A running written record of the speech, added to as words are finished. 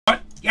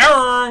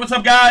What's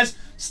up, guys?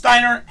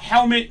 Steiner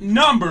helmet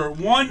number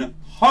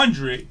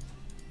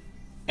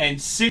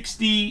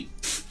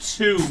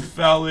 162,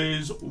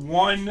 fellas.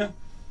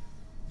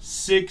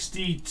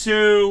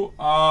 162.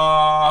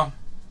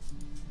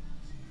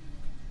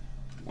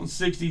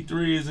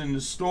 163 is in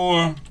the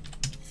store.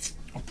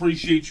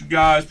 Appreciate you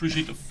guys.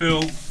 Appreciate the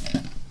fill.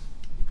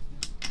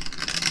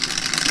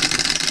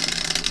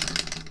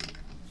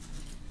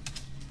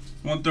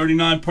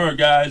 $139 per,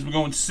 guys. We're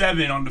going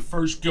 7 on the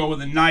first go of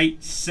the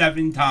night.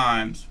 7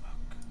 times.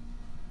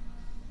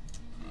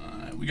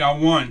 Alright, we got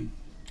 1,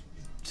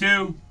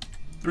 2,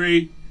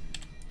 3,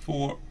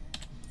 4,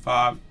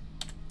 5,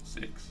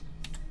 6,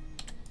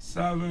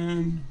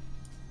 7.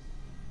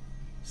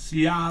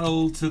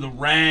 Seattle to the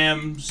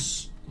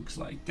Rams. Looks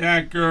like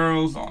that,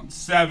 girls, on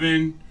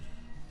 7.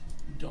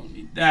 Don't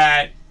need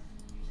that.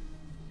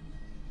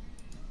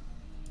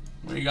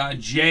 We got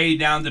Jay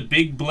down to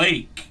Big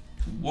Blake.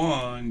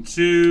 1,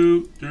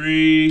 2,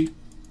 3,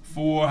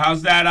 4.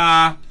 How's that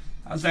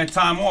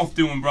time off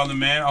doing, brother,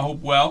 man? I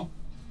hope well.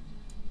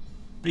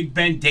 Big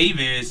Ben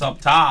Davis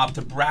up top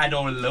to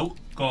Brado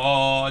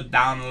Loco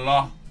down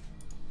low.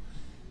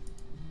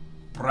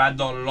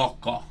 Brado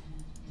Loco.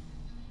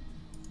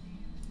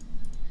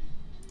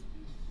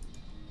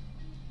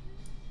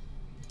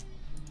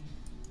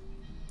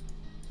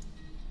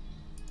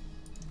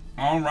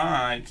 All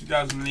right,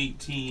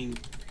 2018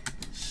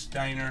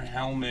 Steiner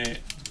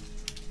helmet.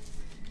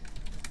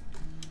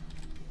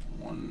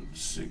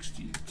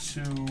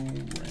 162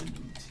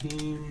 random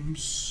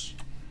teams.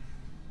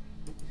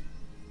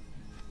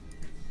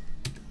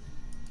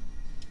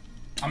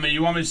 I mean,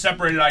 you want me to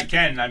separate it? I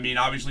can. I mean,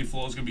 obviously,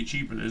 Flawless is going to be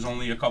cheaper. There's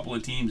only a couple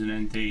of teams in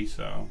NT,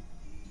 so.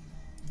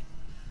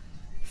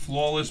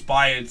 Flawless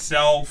by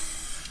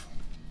itself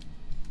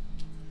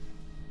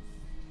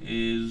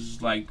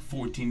is like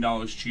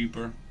 $14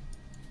 cheaper.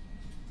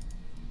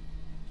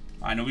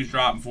 I know he's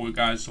dropping for it,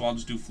 guys, so I'll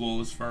just do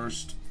Flawless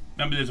first.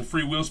 Remember, there's a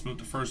free wheel spin with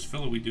the first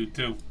filler we do,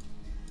 too.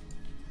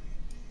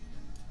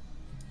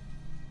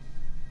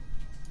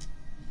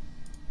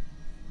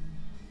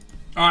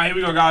 Alright, here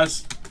we go,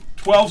 guys.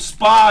 12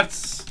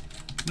 spots.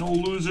 No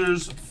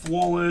losers.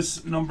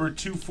 Flawless number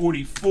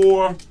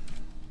 244.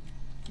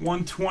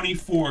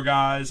 124,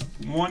 guys.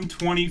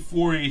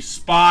 124 a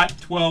spot.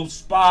 12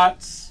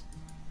 spots.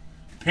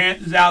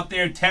 Panthers out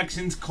there.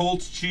 Texans,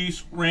 Colts,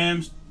 Chiefs,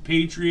 Rams,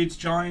 Patriots,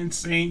 Giants,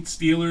 Saints,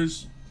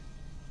 Steelers.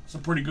 It's a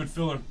pretty good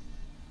filler.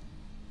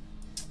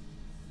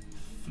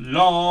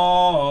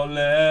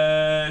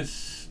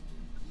 Flawless.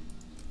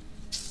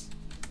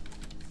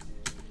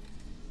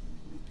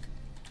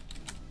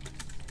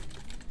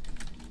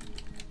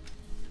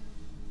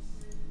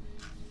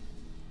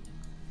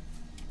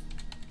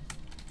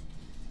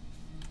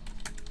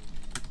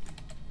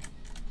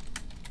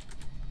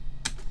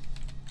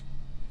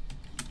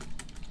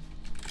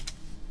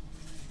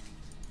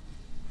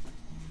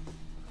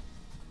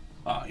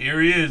 Here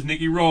he is,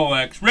 Nicky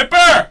Rolex.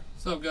 Ripper!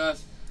 What's up,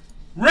 guys?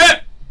 Rip!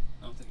 I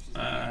don't think she's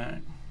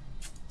Alright.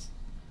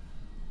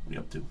 What are you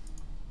up to?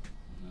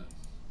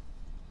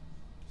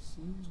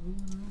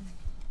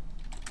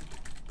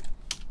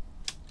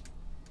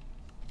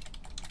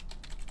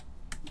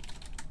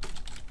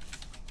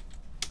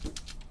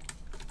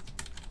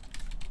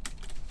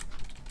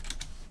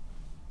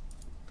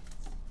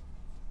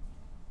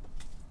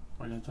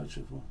 What are you gonna touch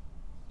it for?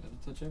 Gotta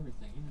touch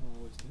everything, you know I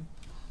always do.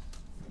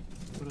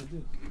 That's what I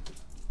do.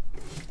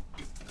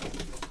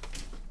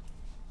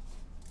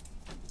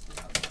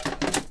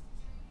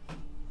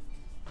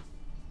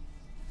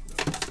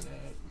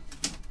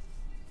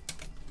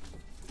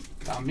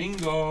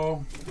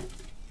 Domingo.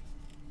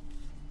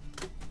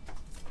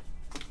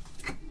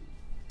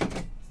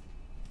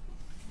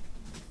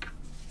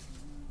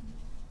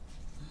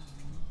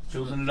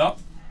 Building it up.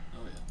 Oh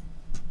yeah.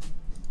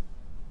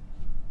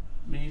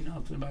 Me,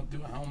 nothing about to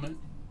do a helmet.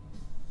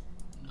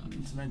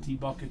 Need some NT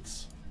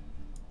buckets.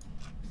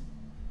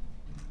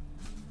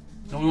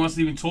 No one wants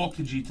to even talk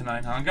to G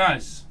tonight, huh,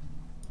 guys?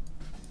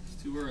 It's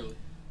too early.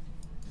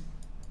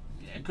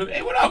 Yeah,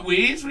 hey, what up,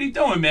 Weez? What are you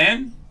doing,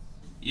 man?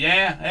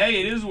 Yeah, hey,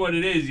 it is what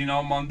it is, you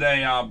know,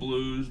 Monday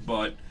blues,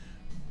 but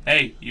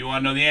hey, you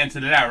want to know the answer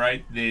to that,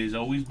 right? There's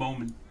always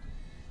Bowman.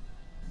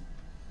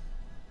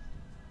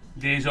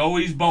 There's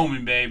always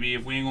Bowman, baby,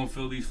 if we ain't going to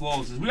fill these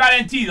flawlesses. We got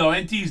NT, though.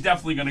 NT's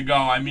definitely going to go.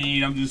 I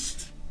mean, I'm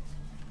just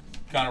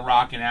kind of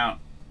rocking out.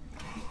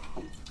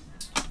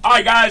 All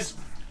right, guys.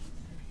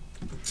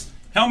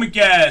 Helmet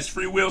gas,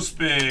 free wheel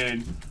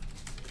spin.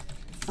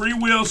 Free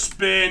wheel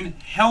spin,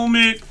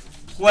 helmet,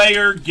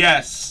 player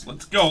guess.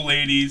 Let's go,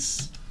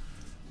 ladies.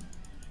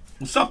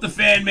 What's up, the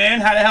fan,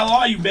 man? How the hell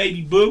are you,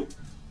 baby boo?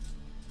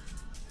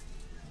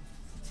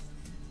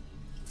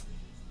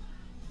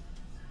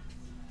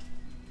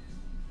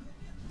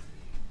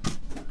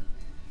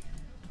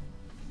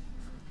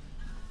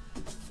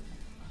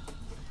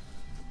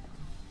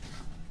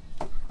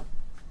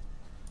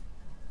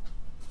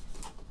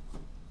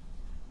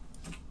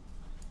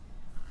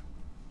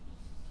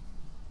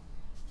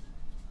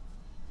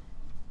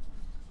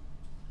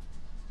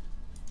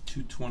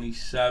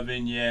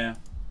 $227, yeah.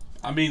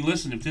 I mean,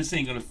 listen, if this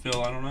ain't gonna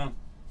fill, I don't know.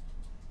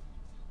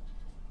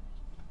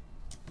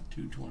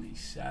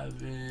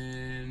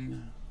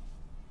 227.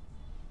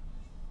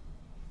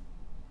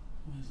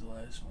 What was the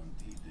last one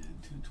he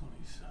did?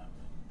 227.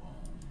 Boom.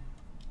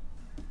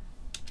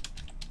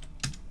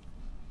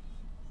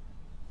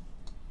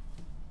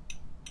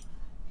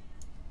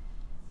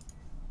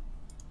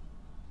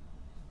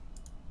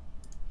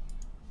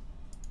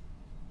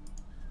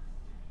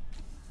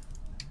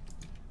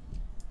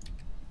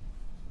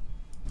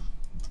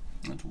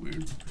 That's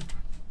weird.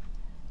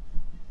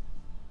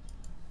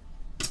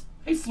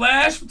 Hey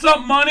Flash, what's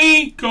up,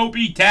 money?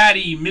 Kobe,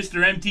 Tatty,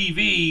 Mr.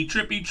 MTV,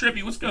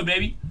 Trippy, what's good,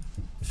 baby?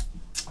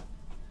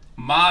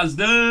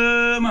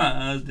 Mazda.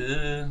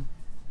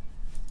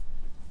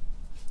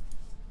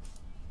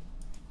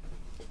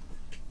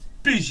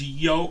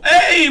 Biggio.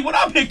 Hey, what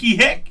up, Hickey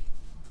Hick?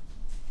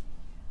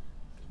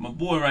 My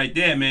boy right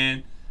there,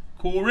 man.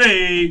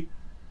 Corey.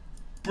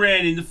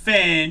 Brandon the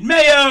fan.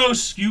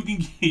 Mayos. You can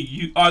get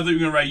you. Oh, I thought you were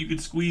gonna write. You can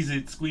squeeze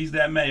it. Squeeze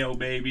that mayo,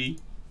 baby.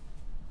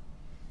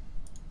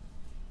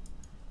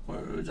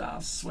 Words I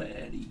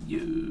swear to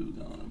you.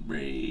 Gonna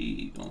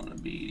break. Gonna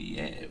be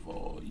there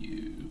for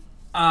you.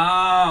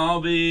 I'll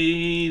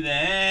be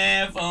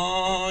there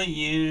for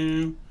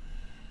you.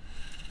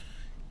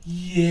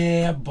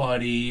 Yeah,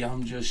 buddy.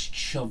 I'm just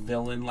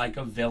chivilling like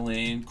a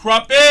villain.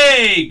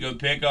 Cruppy! Good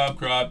pickup,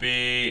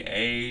 Cruppy.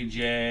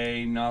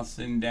 AJ,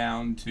 nothing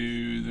down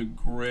to the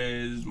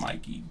Grizz.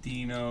 Mikey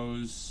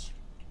Dinos.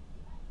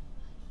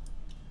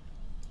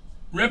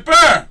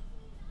 Ripper!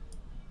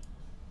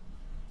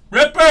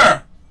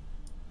 Ripper!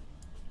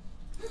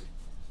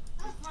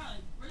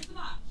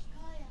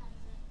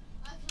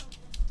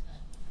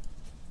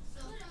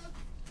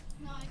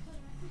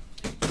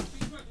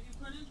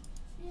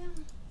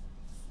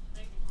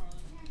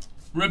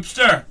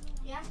 Ripster!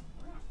 Yeah?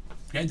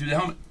 Okay, do the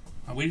helmet.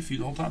 I waited for you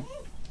the whole time.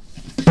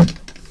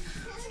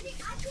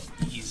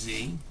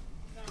 Easy.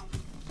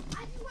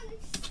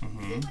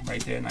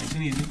 Right there, nice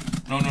and easy.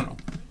 No.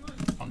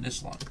 On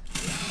this line.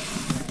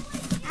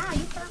 Ow,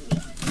 you hurt me.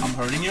 I'm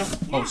hurting you? Yeah.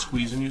 Oh,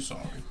 squeezing you?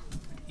 Sorry.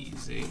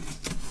 Easy.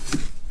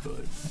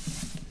 Good.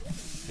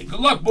 Hey, good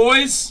luck,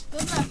 boys.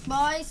 Good luck,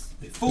 boys.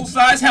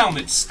 Full-size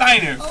helmet,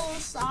 Steiner.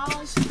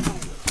 Full-size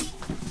helmet.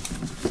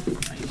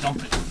 Now you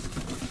dump it.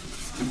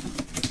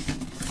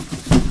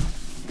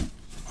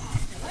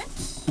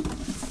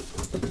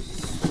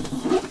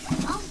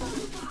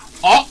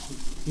 Oh!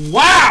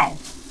 Wow!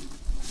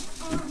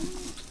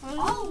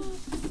 Oh!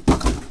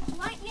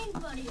 Lightning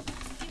buddy.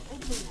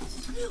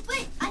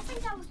 Wait, I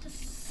think that was the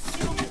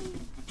same.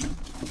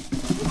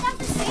 Is that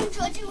the same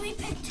jersey we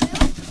picked too?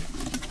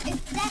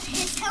 Is that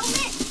his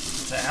helmet?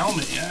 It's a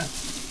helmet, yeah.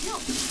 No,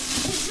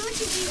 his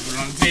jersey we Put it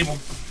on the table.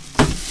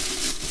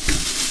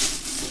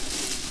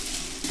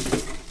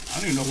 I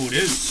don't even know who it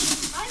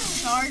is. I don't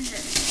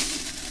Charger.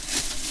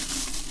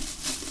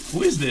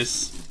 Who is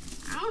this?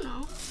 I don't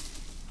know.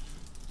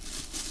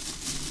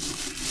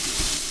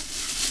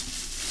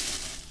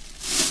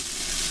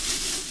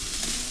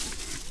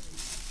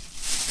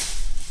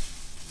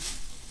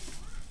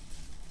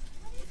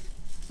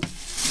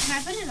 Can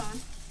I put it on?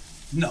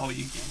 No,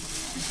 you can't.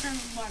 Just for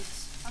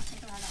once. I'll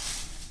take it right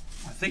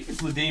off. I think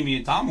it's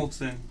LaDainian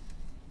Tomlinson.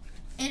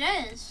 It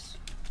is.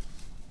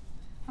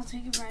 I'll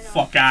take it right off.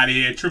 Fuck out of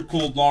here. Trip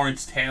called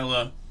Lawrence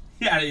Taylor.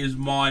 He out of his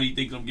mind. He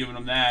thinks I'm giving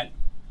him that.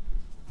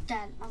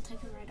 Dad, I'll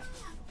take it right off.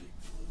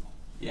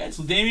 Yeah, it's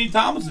LaDainian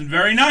Tomlinson.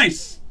 Very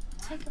nice.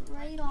 Take it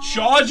right off.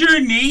 Charger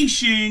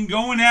Nation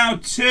going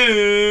out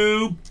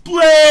to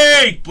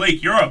Blake.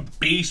 Blake, you're a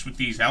beast with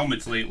these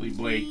helmets lately,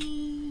 Blake.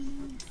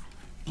 Please,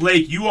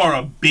 Blake, you are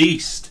a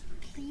beast.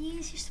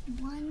 please, just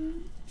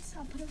one.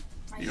 I'll put it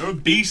right You're a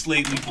beast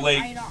lately,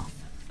 Blake. right off.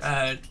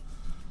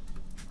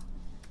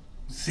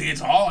 See,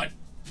 it's hard.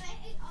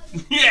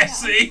 Yeah,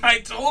 see, I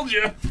told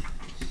you.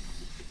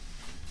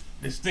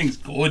 This thing's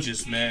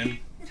gorgeous, man.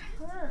 It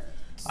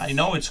hurts. I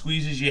know it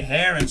squeezes your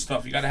hair and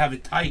stuff. You gotta have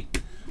it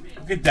tight.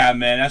 Look at that,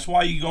 man. That's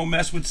why you go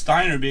mess with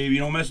Steiner, baby. You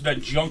don't mess with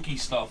that junky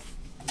stuff.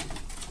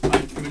 All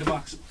right, give me the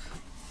box.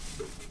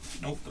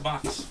 Nope, the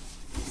box.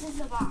 This is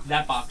the box.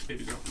 That box,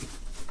 baby girl.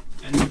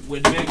 And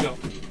where'd the bag go?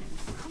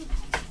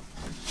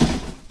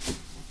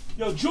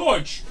 Yo,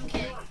 George.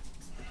 Okay.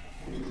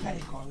 Hey,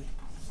 Carly.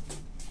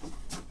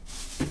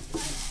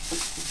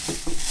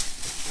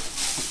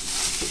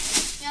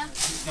 Yeah.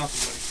 Nothing,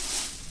 buddy.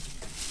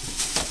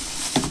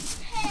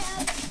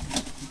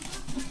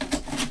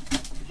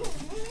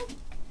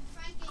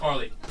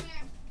 Carly.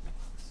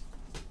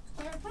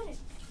 Where did I put it?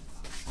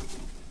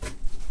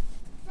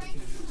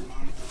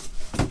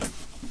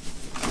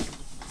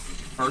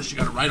 First, you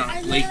gotta write on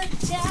it, Blake. What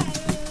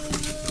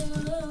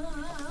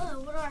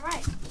do I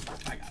write?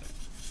 I got it.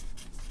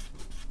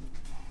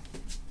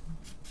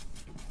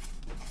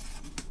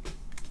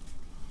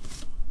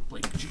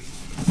 Blake G.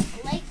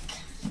 Blake.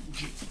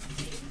 G.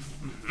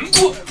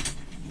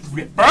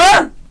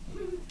 Ripper!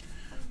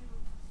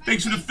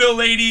 Thanks for the fill,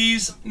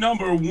 ladies.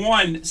 Number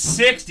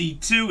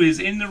 162 is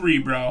in the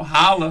rebro.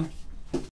 Holla.